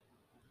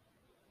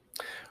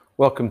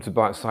Welcome to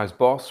Bite Size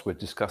Boss. We're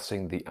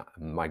discussing the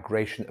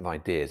migration of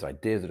ideas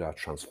that are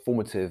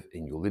transformative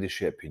in your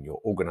leadership, in your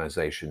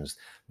organizations,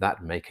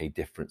 that make a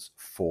difference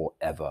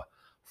forever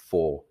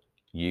for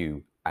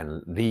you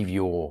and leave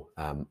your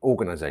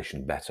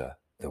organization better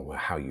than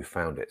how you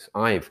found it.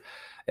 I've,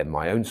 at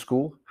my own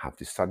school, have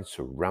decided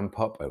to ramp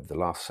up over the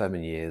last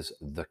 7 years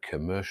the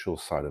commercial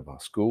side of our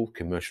school,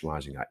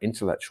 commercializing our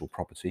intellectual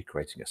property,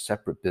 creating a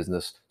separate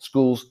business.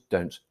 Schools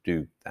don't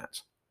do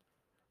that.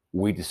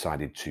 We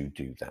decided to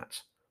do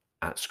that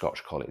at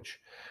Scotch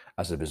College.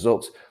 As a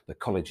result, the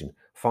college in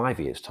 5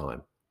 years'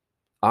 time,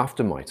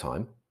 after my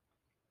time,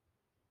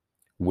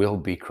 will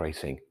be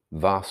creating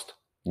vast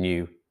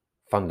new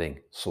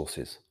funding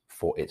sources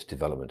for its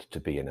development to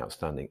be an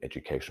outstanding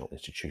educational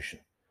institution.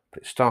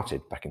 But it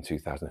started back in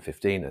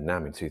 2015 and now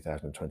I'm in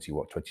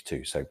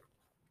 2022. So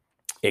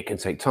it can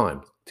take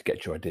time to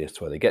get your ideas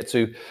to where they get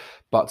to,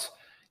 but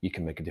you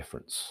can make a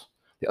difference.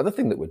 The other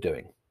thing that we're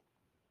doing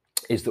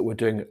is that we're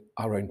doing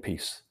our own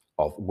piece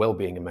of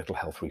well-being and mental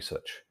health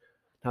research.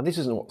 Now, this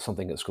isn't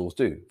something that schools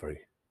do.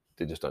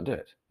 They just don't do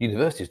it.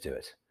 Universities do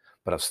it.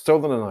 But I've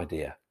stolen an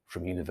idea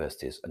from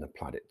universities and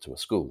applied it to a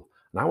school.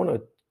 And I want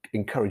to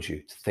encourage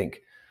you to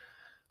think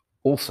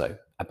also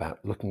about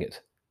looking at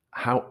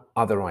how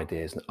other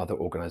ideas and other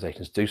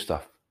organizations do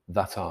stuff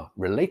that are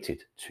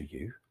related to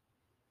you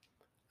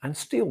and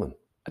steal them,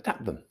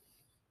 adapt them.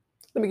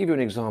 Let me give you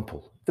an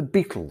example. The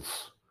Beatles.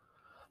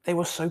 They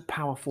were so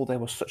powerful, they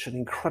were such an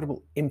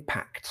incredible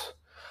impact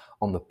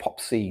on the pop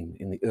scene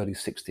in the early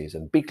 60s,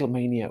 and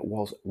Beatlemania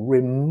was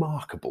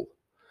remarkable.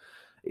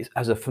 It's,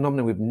 as a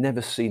phenomenon, we've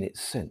never seen it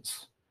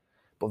since.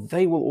 But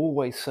they will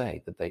always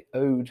say that they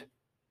owed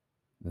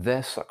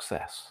their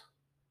success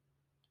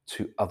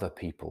to other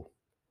people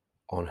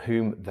on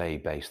whom they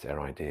based their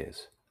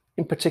ideas.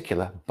 In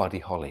particular, Buddy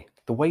Holly.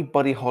 The way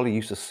Buddy Holly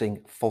used to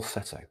sing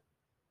falsetto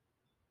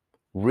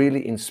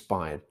really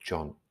inspired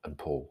John and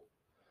Paul.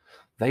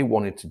 They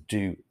wanted to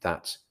do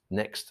that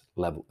next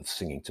level of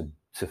singing,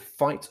 to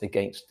fight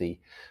against the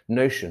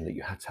notion that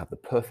you had to have the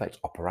perfect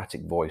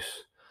operatic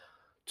voice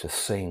to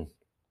sing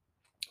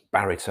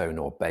baritone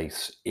or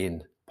bass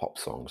in pop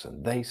songs.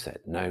 And they said,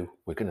 no,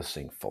 we're going to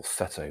sing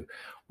falsetto.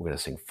 We're going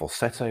to sing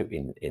falsetto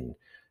in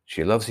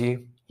She Loves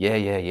You, Yeah,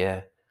 Yeah,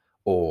 Yeah,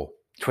 or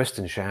Twist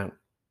and Shout.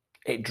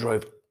 It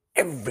drove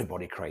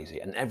everybody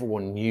crazy and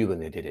everyone knew when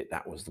they did it.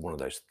 That was one of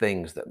those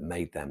things that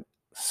made them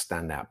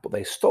stand out, but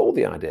they stole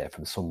the idea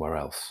from somewhere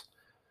else.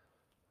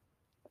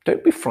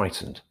 Don't be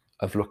frightened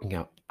of looking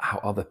at how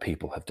other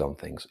people have done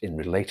things in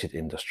related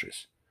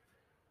industries.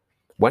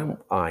 When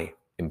I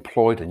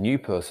employed a new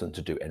person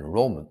to do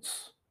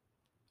enrollments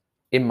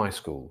in my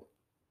school,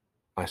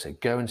 I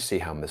said, go and see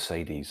how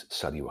Mercedes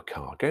sell you a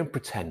car. Go and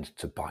pretend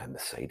to buy a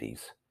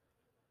Mercedes.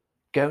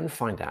 Go and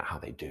find out how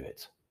they do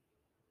it.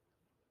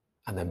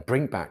 And then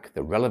bring back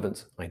the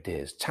relevant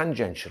ideas,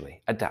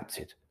 tangentially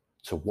adapted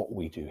to what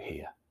we do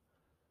here.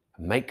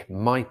 Make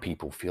my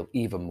people feel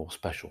even more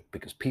special,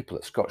 because people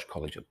at Scotch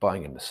College are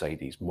buying a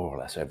Mercedes more or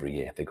less every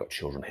year if they've got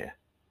children here.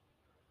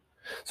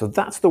 So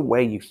that's the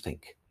way you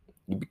think.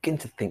 You begin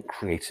to think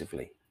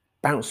creatively,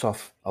 bounce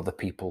off other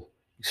people,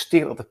 you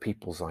steal other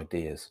people's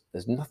ideas.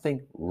 There's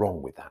nothing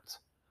wrong with that.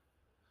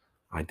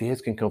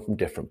 Ideas can come from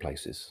different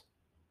places.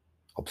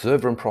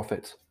 Observe and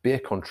profit, be a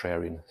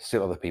contrarian,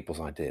 steal other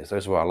people's ideas.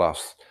 Those are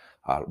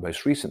our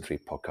most recent 3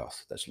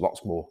 podcasts. There's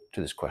lots more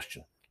to this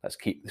question. Let's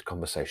keep this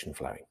conversation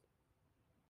flowing.